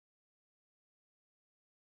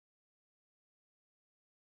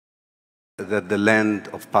that the land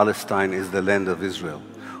of Palestine is the land of Israel.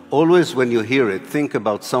 Always when you hear it, think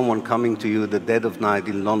about someone coming to you at the dead of night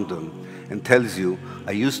in London and tells you,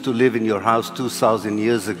 I used to live in your house 2,000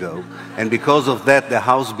 years ago, and because of that, the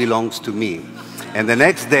house belongs to me. And the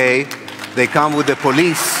next day, they come with the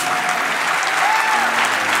police.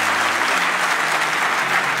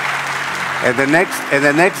 And the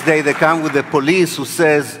next day, they come with the police who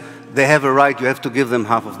says, they have a right, you have to give them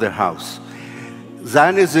half of their house.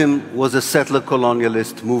 Zionism was a settler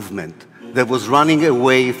colonialist movement that was running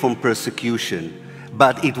away from persecution,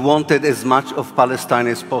 but it wanted as much of Palestine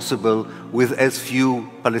as possible with as few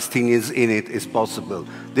Palestinians in it as possible.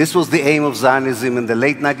 This was the aim of Zionism in the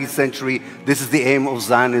late 19th century. This is the aim of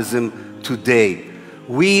Zionism today.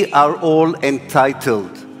 We are all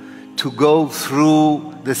entitled to go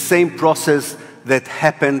through the same process that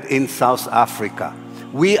happened in South Africa.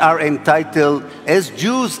 We are entitled, as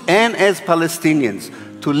Jews and as Palestinians,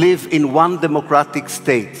 to live in one democratic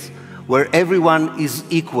state where everyone is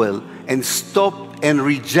equal, and stop and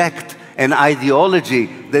reject an ideology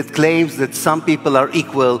that claims that some people are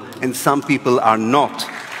equal and some people are not.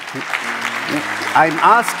 I'm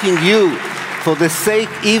asking you, for the sake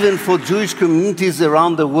even for Jewish communities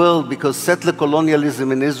around the world, because settler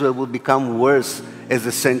colonialism in Israel will become worse as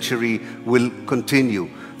the century will continue.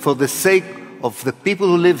 For the sake of the people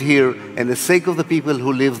who live here and the sake of the people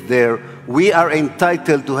who live there, we are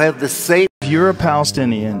entitled to have the same. If you're a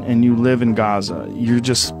Palestinian and you live in Gaza, you're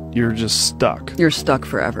just stuck. You're stuck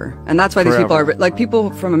forever. And that's why these people are, like,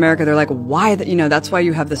 people from America, they're like, why, that's why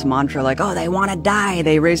you have this mantra, like, oh, they want to die.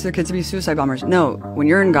 They raise their kids to be suicide bombers. No, when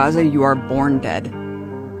you're in Gaza, you are born dead.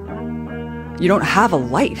 You don't have a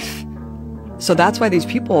life. So that's why these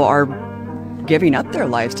people are giving up their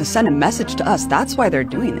lives to send a message to us. That's why they're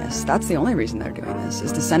doing this. That's the only reason they're doing this,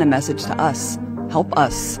 is to send a message to us. Help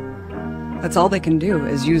us. That's all they can do,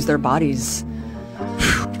 is use their bodies.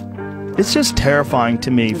 It's just terrifying to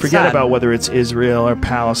me. Forget about whether it's Israel or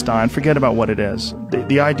Palestine. Forget about what it is.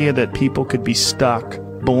 The idea that people could be stuck,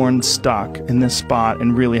 born stuck in this spot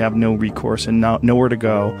and really have no recourse and nowhere to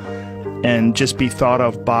go, and just be thought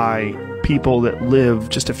of by people that live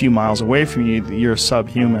just a few miles away from you, you're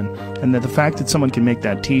subhuman. And that the fact that someone can make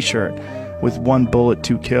that t-shirt with 1 bullet,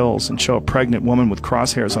 2 kills, and show a pregnant woman with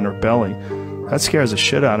crosshairs on her belly, that scares the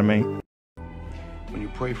shit out of me. When you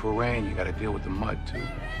pray for rain, you gotta deal with the mud too.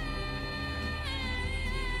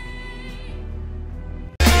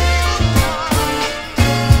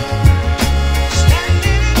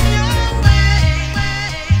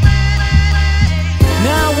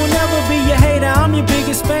 Now I will never be your hater, I'm your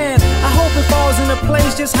biggest fan. I hope it falls into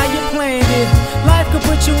place just how you planned it. Life could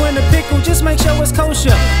put you in a pickle, just make sure it's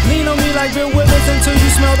kosher. Lean on me like Bill Withers until you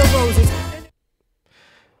smell the roses.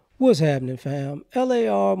 What's happening, fam?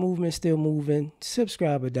 L.A.R. movement still moving.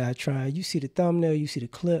 Subscribe or die trying. You see the thumbnail, you see the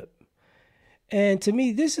clip. And to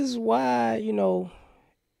me, this is why,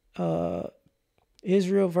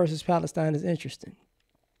 Israel versus Palestine is interesting.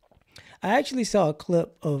 I actually saw a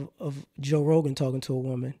clip of Joe Rogan talking to a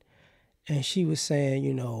woman, and she was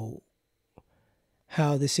saying,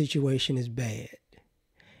 how the situation is bad.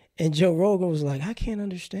 And Joe Rogan was like, I can't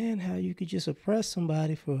understand how you could just oppress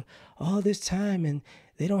somebody for all this time and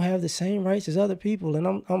they don't have the same rights as other people. And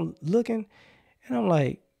I'm looking and I'm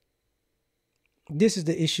like, this is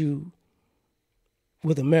the issue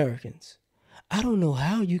with Americans. I don't know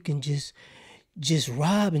how you can just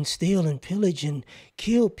rob and steal and pillage and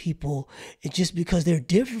kill people just because they're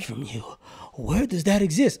different from you. Where does that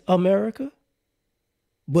exist? America?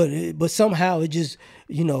 But somehow it just,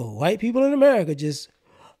 white people in America just,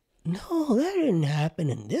 no, that didn't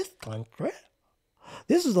happen in this country.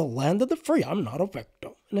 This is the land of the free. I'm not a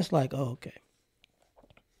victim. And it's like, oh, okay.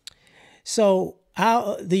 So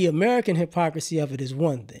the American hypocrisy of it is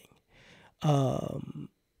one thing.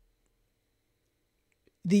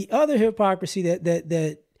 The other hypocrisy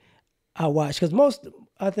that I watch, because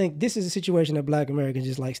I think this is a situation that Black Americans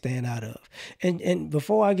just like staying out of. And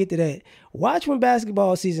before I get to that, watch when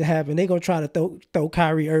basketball season happen, they're going to try to throw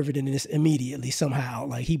Kyrie Irving in this immediately somehow,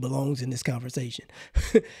 like he belongs in this conversation.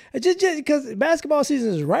 just because basketball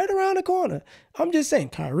season is right around the corner. I'm just saying,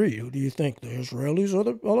 Kyrie, do you think the Israelis or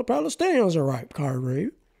the Palestinians are right,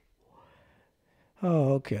 Kyrie?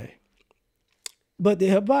 Oh, okay. But the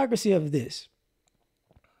hypocrisy of this.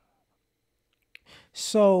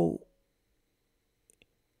 So,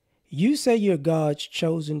 you say you're God's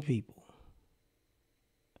chosen people.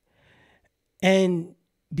 And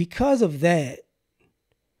because of that,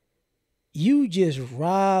 you just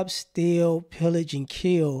rob, steal, pillage, and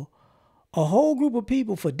kill a whole group of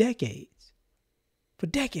people for decades. For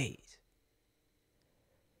decades.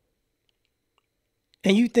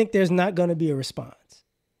 And you think there's not going to be a response.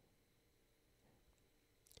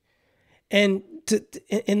 And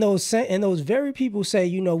those very people say,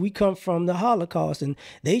 you know, we come from the Holocaust and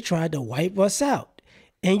they tried to wipe us out.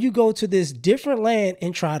 And you go to this different land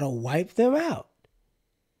and try to wipe them out.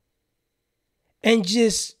 And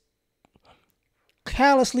just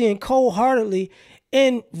callously and cold-heartedly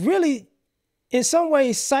and really in some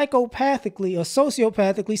ways psychopathically or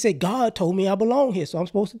sociopathically say, God told me I belong here, so I'm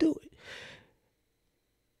supposed to do it.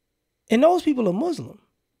 And those people are Muslim.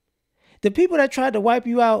 The people that tried to wipe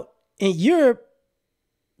you out in Europe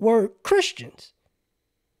were Christians.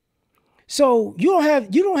 So you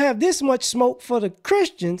don't have this much smoke for the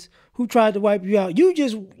Christians who tried to wipe you out.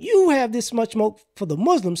 You have this much smoke for the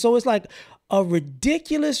Muslims. So it's like a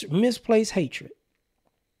ridiculous, misplaced hatred.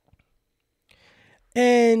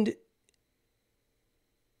 And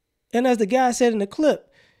as the guy said in the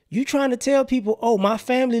clip, you trying to tell people, oh, my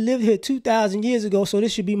family lived here 2,000 years ago, so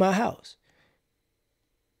this should be my house.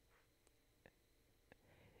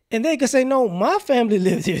 And they could say, no, my family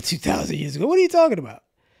lived here 2,000 years ago. What are you talking about?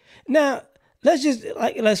 Now, let's just,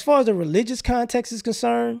 like, as far as the religious context is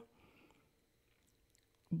concerned,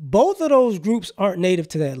 both of those groups aren't native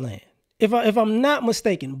to that land. If I'm not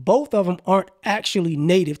mistaken, both of them aren't actually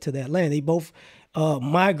native to that land. They both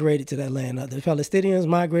migrated to that land. The Palestinians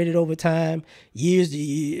migrated over time,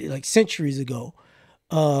 like centuries ago.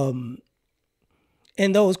 And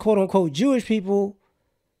those quote unquote Jewish people,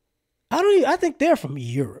 I think they're from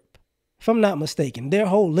Europe, if I'm not mistaken. Their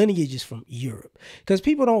whole lineage is from Europe. Because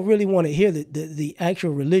people don't really want to hear the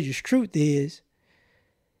actual religious truth is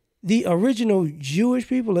the original Jewish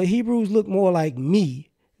people, the Hebrews, look more like me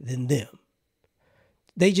than them.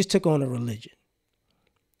 They just took on a religion.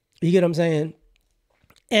 You get what I'm saying?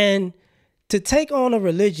 And to take on a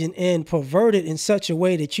religion and pervert it in such a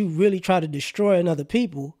way that you really try to destroy another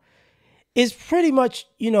people is pretty much,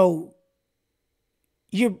 you know,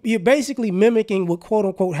 you're basically mimicking what quote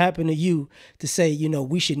unquote happened to you to say, you know,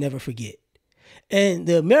 we should never forget. And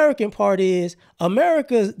the American part is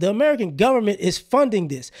the American government is funding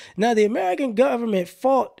this. Now, the American government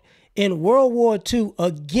fought in World War II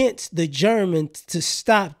against the Germans to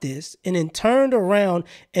stop this and then turned around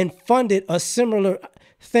and funded a similar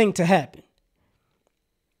thing to happen,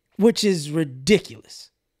 which is ridiculous.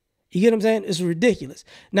 You get what I'm saying? It's ridiculous.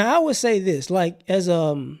 Now, I would say this, like as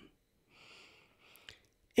in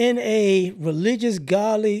a religious,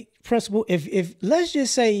 godly principle, if let's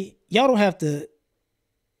just say y'all don't have to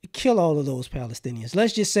kill all of those Palestinians.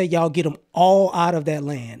 Let's just say y'all get them all out of that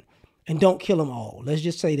land and don't kill them all. Let's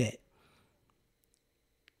just say that.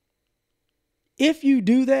 If you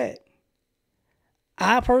do that,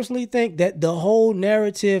 I personally think that the whole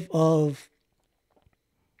narrative of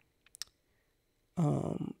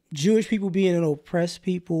Jewish people being an oppressed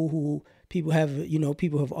people who people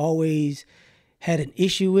have always had an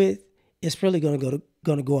issue with is really going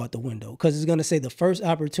to go out the window, because it's going to say the first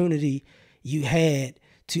opportunity you had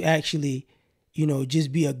to actually, you know,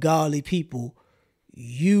 just be a godly people,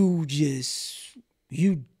 you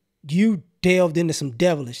delved into some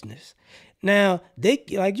devilishness. Now, they,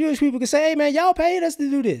 like Jewish people, can say, hey, man, y'all paid us to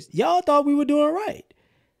do this. Y'all thought we were doing right.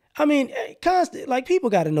 I mean, constant, like, people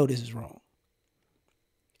got to know this is wrong.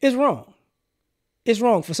 It's wrong. It's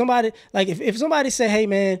wrong for somebody, like, if somebody say, hey,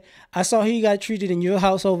 man, I saw how you got treated in your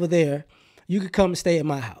house over there, you could come and stay at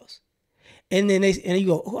my house. And then you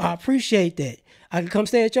go, oh, I appreciate that. I can come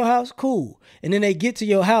stay at your house? Cool. And then they get to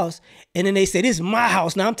your house, and then they say, this is my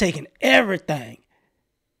house. Now I'm taking everything.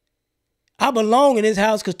 I belong in this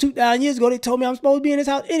house because 2,000 years ago, they told me I'm supposed to be in this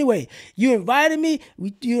house. Anyway, you invited me.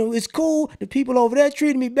 It's cool. The people over there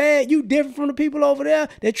treated me bad. You different from the people over there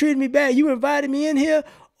that treated me bad. You invited me in here,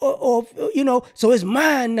 or so it's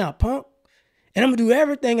mine now, punk. And I'm going to do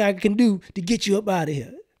everything I can do to get you up out of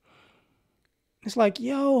here. It's like,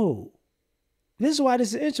 yo, this is why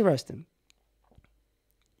this is interesting.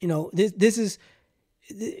 You know, this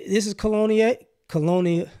is colonial.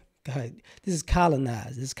 God, this is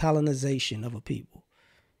colonized. This is colonization of a people,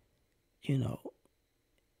 you know.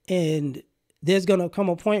 And there's going to come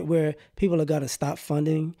a point where people are going to stop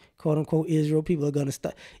funding, quote unquote, Israel. People are going to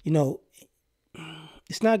stop, you know,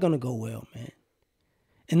 it's not going to go well, man.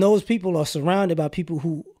 And those people are surrounded by people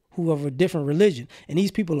who are of a different religion. And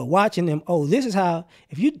these people are watching them. Oh, this is how,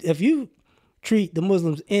 if you treat the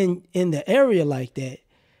Muslims in the area like that,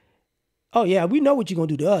 oh, yeah, we know what you're going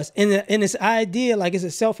to do to us. And this idea, like it's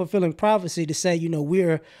a self-fulfilling prophecy to say, you know,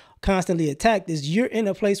 we're constantly attacked, is you're in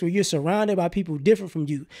a place where you're surrounded by people different from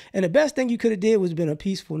you. And the best thing you could have did was been a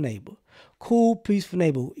peaceful neighbor. Cool, peaceful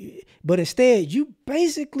neighbor. But instead, you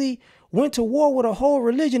basically went to war with a whole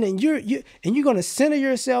religion, and you're going to center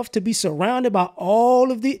yourself to be surrounded by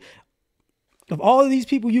all of these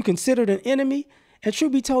people you considered an enemy. And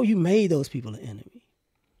truth be told, you made those people an enemy.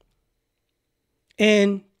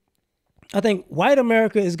 And I think white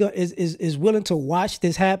America is willing to watch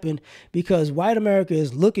this happen, because white America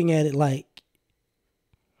is looking at it like,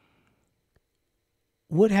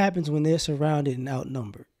 what happens when they're surrounded and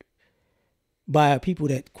outnumbered by people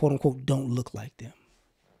that, quote unquote, don't look like them?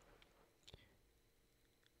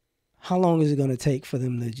 How long is it going to take for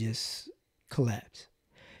them to just collapse?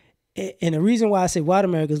 And the reason why I say white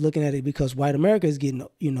America is looking at it, because white America is getting,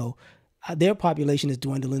 their population is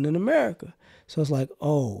dwindling in America. So it's like,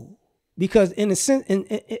 oh, because in a sense,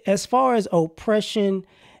 as far as oppression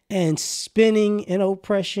and spinning in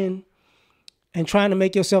oppression and trying to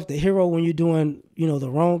make yourself the hero when you're doing, the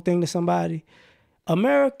wrong thing to somebody,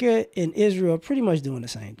 America and Israel are pretty much doing the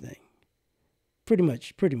same thing. Pretty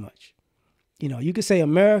much. You could say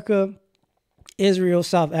America, Israel,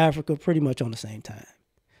 South Africa, pretty much on the same time,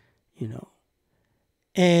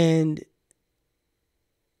 And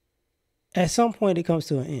at some point it comes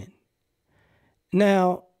to an end.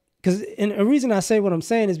 Now, and the reason I say what I'm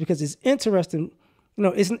saying is because it's interesting.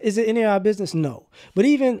 Is it any of our business? No. But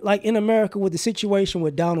even like in America with the situation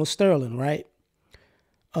with Donald Sterling, right?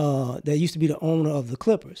 That used to be the owner of the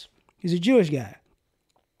Clippers. He's a Jewish guy.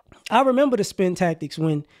 I remember the spin tactics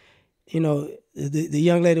when, the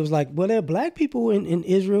young lady was like, well, there are black people in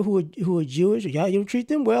Israel who are Jewish. Y'all, you don't treat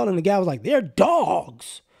them well. And the guy was like, they're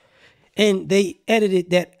dogs. And they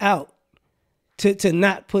edited that out to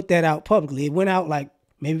not put that out publicly. It went out like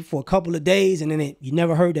maybe for a couple of days, and then you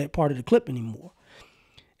never heard that part of the clip anymore.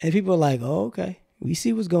 And people are like, oh, okay, we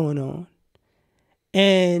see what's going on.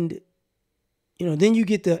 And, then you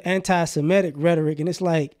get the anti-Semitic rhetoric. And it's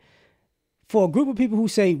like, for a group of people who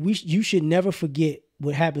say you should never forget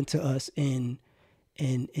what happened to us in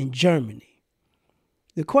Germany.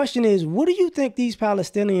 The question is, what do you think these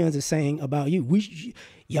Palestinians are saying about you?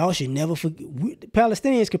 Y'all should never forget.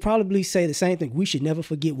 Palestinians could probably say the same thing. We should never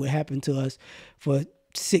forget what happened to us for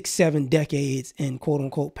 6-7 decades in quote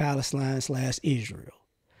unquote Palestine/Israel.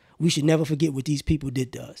 We should never forget what these people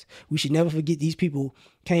did to us. We should never forget these people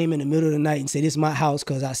came in the middle of the night and said, this is my house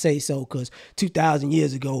because I say so, because 2,000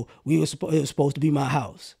 years ago, it was supposed to be my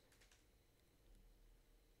house.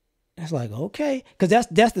 It's like, okay, because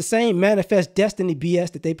that's the same manifest destiny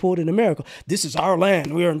BS that they pulled in America. This is our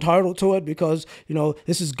land. We are entitled to it because,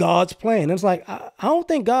 this is God's plan. And it's like, I don't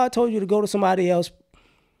think God told you to go to somebody else's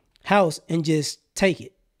house and just take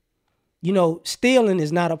it. Stealing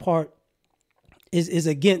is not a part, is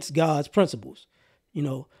against God's principles.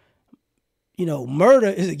 Murder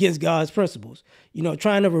is against God's principles.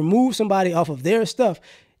 Trying to remove somebody off of their stuff,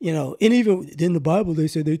 and even in the Bible, they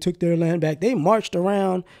said they took their land back. They marched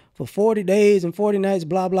around for 40 days and 40 nights,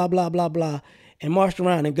 blah, blah, blah, blah, blah, and marched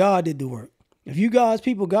around, and God did the work. If you God's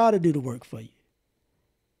people, God will do the work for you.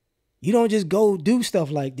 You don't just go do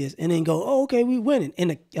stuff like this and then go, oh, okay, we winning.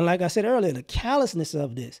 And like I said earlier, the callousness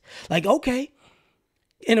of this, like, okay.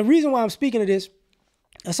 And the reason why I'm speaking of this,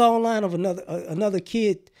 I saw online of another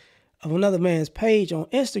kid of another man's page on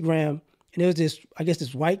Instagram, and there was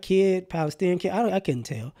this white kid, Palestinian kid, I couldn't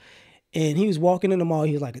tell. And he was walking in the mall.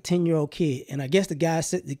 He was like a 10-year-old kid. And I guess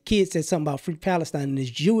the kid said something about free Palestine. And this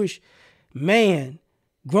Jewish man,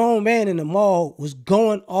 grown man in the mall, was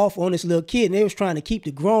going off on this little kid. And they was trying to keep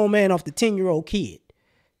the grown man off the 10-year-old kid.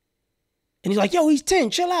 And he's like, yo, he's 10,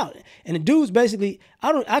 chill out. And the dude's basically,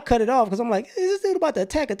 I cut it off because I'm like, is this dude about to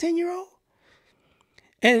attack a 10-year-old?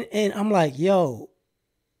 And I'm like, yo,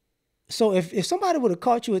 so if somebody would have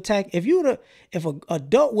caught you if an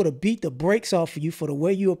adult would have beat the brakes off of you for the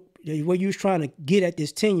way you was trying to get at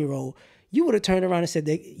this 10-year-old, you would have turned around and said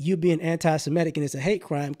that you're being anti-Semitic and it's a hate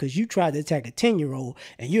crime because you tried to attack a 10-year-old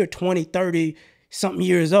and you're 20, 30 something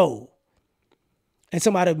years old. And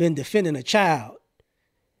somebody have been defending a child,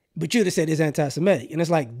 but you'd have said it's anti-Semitic. And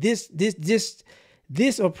it's like this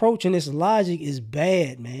approach and this logic is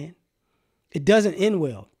bad, man. It doesn't end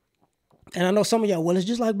well. And I know some of y'all, well, it's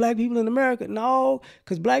just like black people in America. No,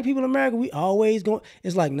 because black people in America, we always going,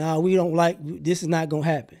 it's like, nah, we don't like, this is not going to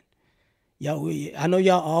happen. I know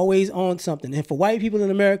y'all always on something. And for white people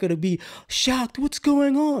in America to be shocked, what's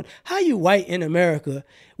going on? How you white in America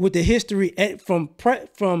with the history first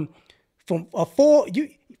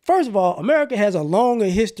of all, America has a longer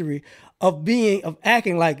history of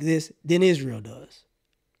acting like this than Israel does.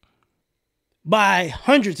 By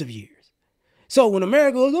hundreds of years. So when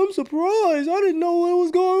America goes, I'm surprised, I didn't know what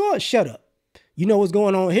was going on. Shut up. You know what's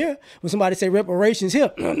going on here? When somebody say reparations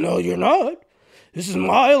here, no, you're not. This is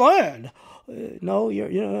my land. no,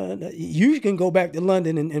 you can go back to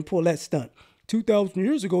London and pull that stunt. 2,000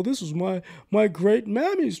 years ago, this was my great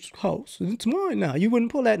mammy's house, and it's mine now. You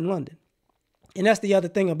wouldn't pull that in London. And that's the other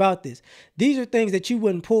thing about this. These are things that you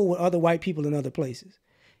wouldn't pull with other white people in other places.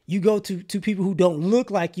 You go to people who don't look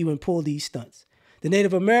like you and pull these stunts. The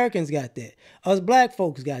Native Americans got that. Us black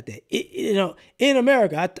folks got that. In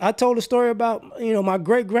America, I told a story about, my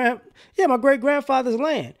great-grandfather's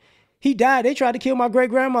land. He died. They tried to kill my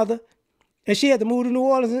great-grandmother, and she had to move to New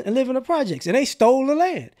Orleans and live in the projects, and they stole the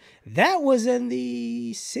land. That was in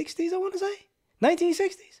the 60s, I want to say,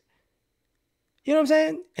 1960s. You know what I'm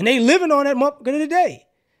saying? And they living on that motherfucker today.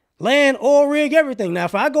 Land, oil rig, everything. Now,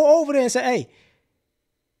 if I go over there and say, hey,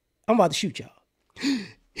 I'm about to shoot y'all.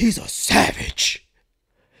 He's a savage.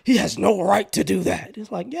 He has no right to do that.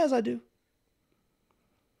 It's like, yes, I do.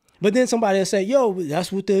 But then somebody will say, yo,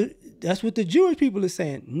 that's what the Jewish people are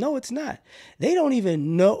saying. No, it's not. They don't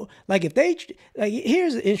even know.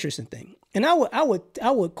 Here's an interesting thing. And I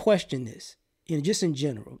would question this, just in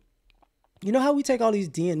general. You know how we take all these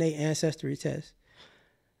DNA ancestry tests?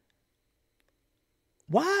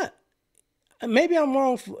 Why? Maybe I'm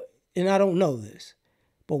wrong, and I don't know this.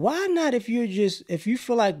 But why not, if you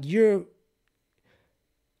feel like you're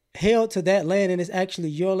held to that land and it's actually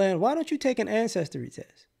your land, why don't you take an ancestry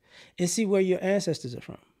test and see where your ancestors are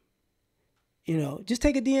from? Just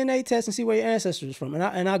take a DNA test and see where your ancestors are from.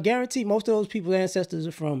 And I guarantee most of those people's ancestors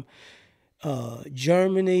are from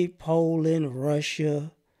Germany, Poland,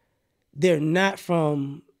 Russia. They're not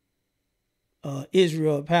from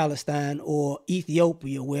Israel, Palestine, or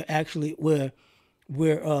Ethiopia, where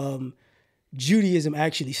Judaism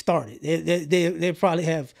actually started. They probably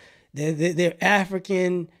have their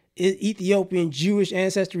African, Ethiopian, Jewish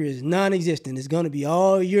ancestry is non-existent. It's going to be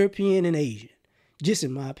all European and Asian, just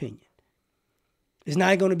in my opinion. It's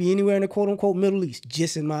not going to be anywhere in the quote-unquote Middle East,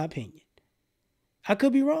 just in my opinion. I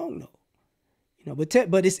could be wrong, though.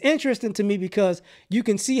 But it's interesting to me because you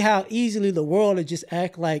can see how easily the world will just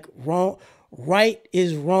act like right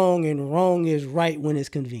is wrong and wrong is right when it's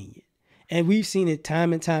convenient. And we've seen it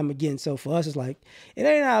time and time again. So for us, it's like, it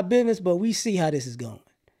ain't our business, but we see how this is going.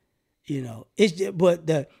 But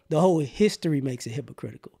the whole history makes it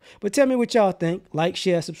hypocritical. But tell me what y'all think. Like,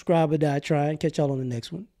 share, subscribe, or die trying. Catch y'all on the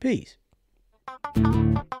next one. Peace.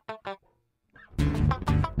 You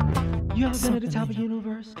ever been at the top of the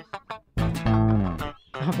universe? I'm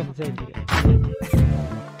gonna tell you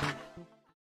that.